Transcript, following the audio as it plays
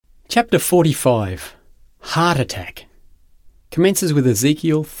Chapter 45, Heart Attack, commences with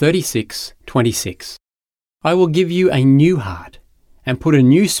Ezekiel 36:26. I will give you a new heart and put a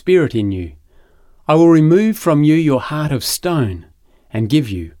new spirit in you. I will remove from you your heart of stone and give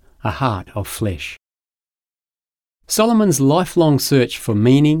you a heart of flesh. Solomon's lifelong search for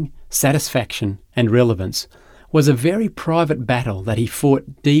meaning, satisfaction, and relevance was a very private battle that he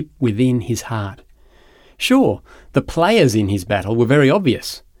fought deep within his heart. Sure, the players in his battle were very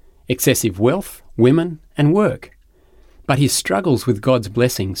obvious: excessive wealth, women, and work. But his struggles with God's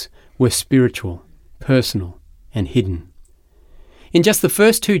blessings were spiritual, personal, and hidden. In just the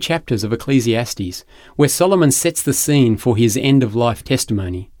first 2 chapters of Ecclesiastes, where Solomon sets the scene for his end-of-life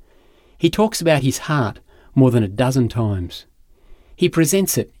testimony, he talks about his heart more than a dozen times. He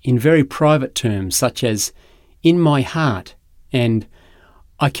presents it in very private terms such as, "In my heart," and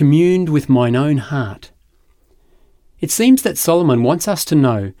 "I communed with mine own heart." It seems that Solomon wants us to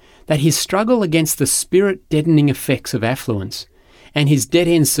know that his struggle against the spirit-deadening effects of affluence and his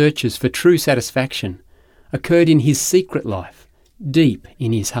dead-end searches for true satisfaction occurred in his secret life, deep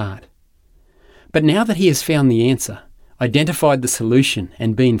in his heart. But now that he has found the answer, identified the solution,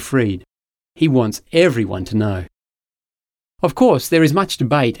 and been freed, he wants everyone to know. Of course, there is much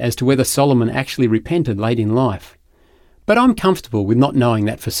debate as to whether Solomon actually repented late in life, but I'm comfortable with not knowing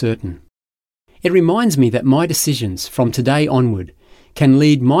that for certain. It reminds me that my decisions from today onward can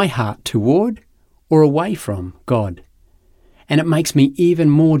lead my heart toward or away from God, and it makes me even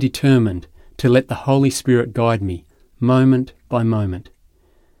more determined to let the Holy Spirit guide me moment by moment.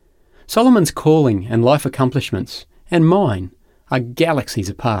 Solomon's calling and life accomplishments, and mine, are galaxies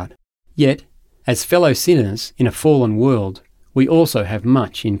apart. Yet, as fellow sinners in a fallen world, we also have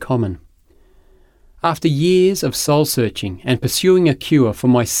much in common. After years of soul-searching and pursuing a cure for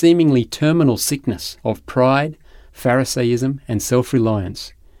my seemingly terminal sickness of pride, Pharisaism, and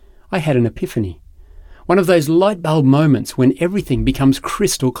self-reliance, I had an epiphany. One of those light bulb moments when everything becomes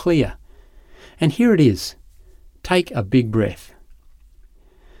crystal clear. And here it is. Take a big breath.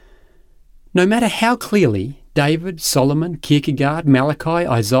 No matter how clearly David, Solomon, Kierkegaard, Malachi,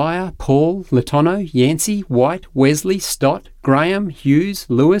 Isaiah, Paul, Letourneau, Yancey, White, Wesley, Stott, Graham, Hughes,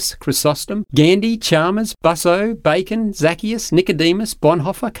 Lewis, Chrysostom, Gandhi, Chalmers, Busso, Bacon, Zacchaeus, Nicodemus,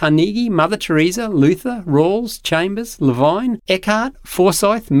 Bonhoeffer, Carnegie, Mother Teresa, Luther, Rawls, Chambers, Levine, Eckhart,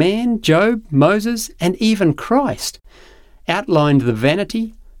 Forsyth, Mann, Job, Moses, and even Christ outlined the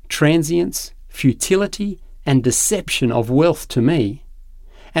vanity, transience, futility, and deception of wealth to me.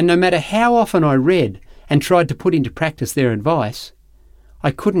 And no matter how often I read and tried to put into practice their advice,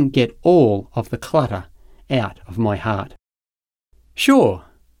 I couldn't get all of the clutter out of my heart. Sure,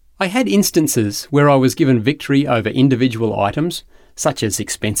 I had instances where I was given victory over individual items, such as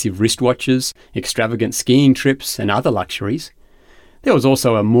expensive wristwatches, extravagant skiing trips, and other luxuries. There was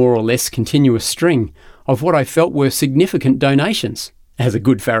also a more or less continuous string of what I felt were significant donations, as a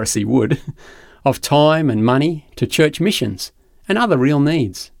good Pharisee would, of time and money to church missions and other real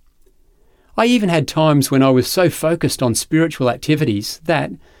needs. I even had times when I was so focused on spiritual activities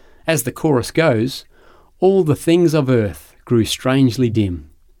that, as the chorus goes, all the things of earth grew strangely dim.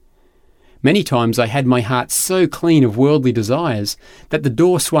 Many times I had my heart so clean of worldly desires that the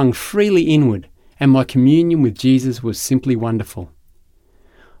door swung freely inward and my communion with Jesus was simply wonderful.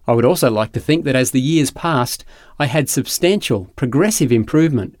 I would also like to think that as the years passed, I had substantial, progressive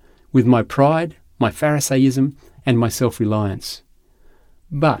improvement with my pride, my Pharisaism, and my self-reliance.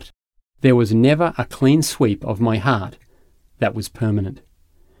 But there was never a clean sweep of my heart that was permanent.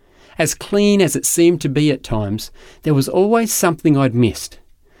 As clean as it seemed to be at times, there was always something I'd missed.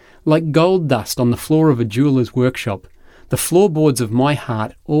 Like gold dust on the floor of a jeweller's workshop, the floorboards of my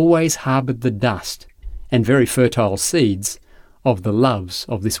heart always harboured the dust, and very fertile seeds, of the loves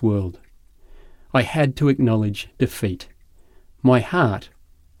of this world. I had to acknowledge defeat. My heart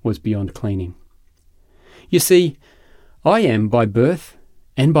was beyond cleaning. You see, I am by birth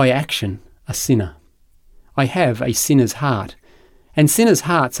and by action a sinner. I have a sinner's heart, and sinners'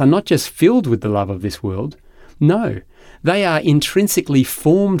 hearts are not just filled with the love of this world. No, they are intrinsically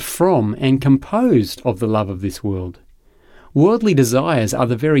formed from and composed of the love of this world. Worldly desires are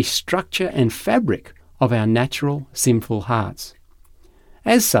the very structure and fabric of our natural, sinful hearts.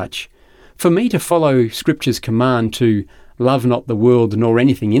 As such, for me to follow Scripture's command to love not the world nor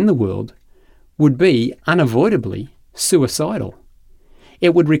anything in the world would be, unavoidably, suicidal.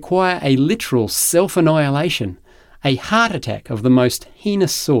 It would require a literal self-annihilation, a heart attack of the most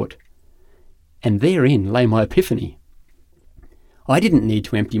heinous sort. And therein lay my epiphany. I didn't need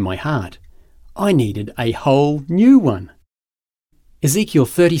to empty my heart. I needed a whole new one. Ezekiel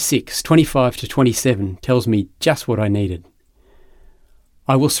 36:25-27 tells me just what I needed.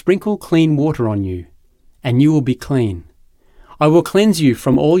 I will sprinkle clean water on you, and you will be clean. I will cleanse you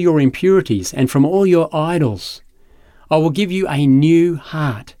from all your impurities and from all your idols. I will give you a new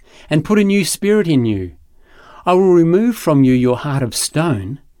heart and put a new spirit in you. I will remove from you your heart of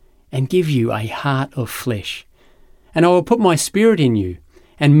stone and give you a heart of flesh. And I will put my spirit in you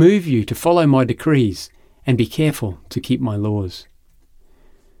and move you to follow my decrees and be careful to keep my laws.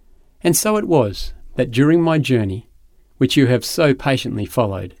 And so it was that during my journey, which you have so patiently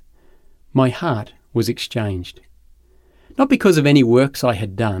followed, my heart was exchanged. Not because of any works I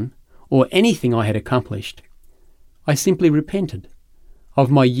had done or anything I had accomplished. I simply repented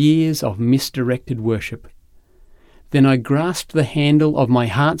of my years of misdirected worship. Then I grasped the handle of my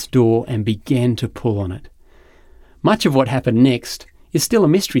heart's door and began to pull on it. Much of what happened next is still a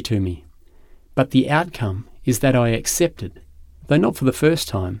mystery to me, but the outcome is that I accepted, though not for the first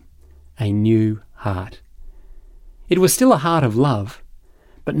time, a new heart. It was still a heart of love,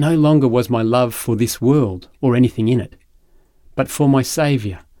 but no longer was my love for this world or anything in it, but for my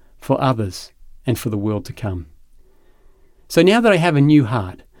Saviour, for others, and for the world to come. So now that I have a new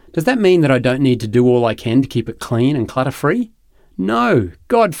heart, does that mean that I don't need to do all I can to keep it clean and clutter-free? No,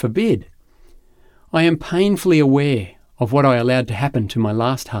 God forbid. I am painfully aware of what I allowed to happen to my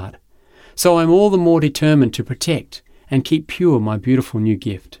last heart, so I am all the more determined to protect and keep pure my beautiful new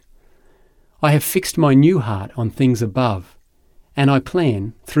gift. I have fixed my new heart on things above, and I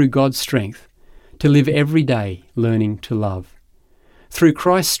plan, through God's strength, to live every day learning to love. Through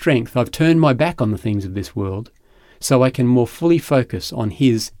Christ's strength, I've turned my back on the things of this world, so I can more fully focus on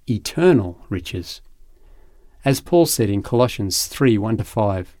His eternal riches. As Paul said in Colossians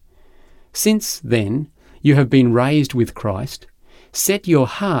 3:1-5, "Since, then, you have been raised with Christ, set your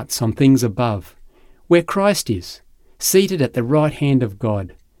hearts on things above, where Christ is, seated at the right hand of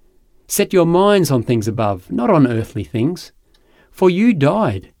God. Set your minds on things above, not on earthly things. For you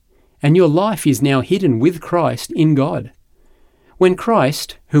died, and your life is now hidden with Christ in God. When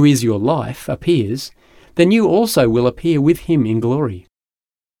Christ, who is your life, appears, then you also will appear with Him in glory.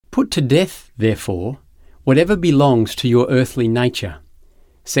 Put to death, therefore, whatever belongs to your earthly nature: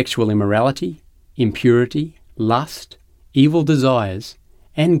 sexual immorality, impurity, lust, evil desires,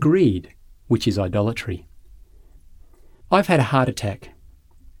 and greed, which is idolatry." I've had a heart attack,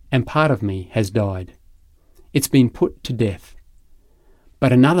 and part of me has died. It's been put to death.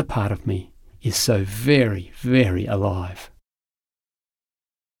 But another part of me is so very, very alive.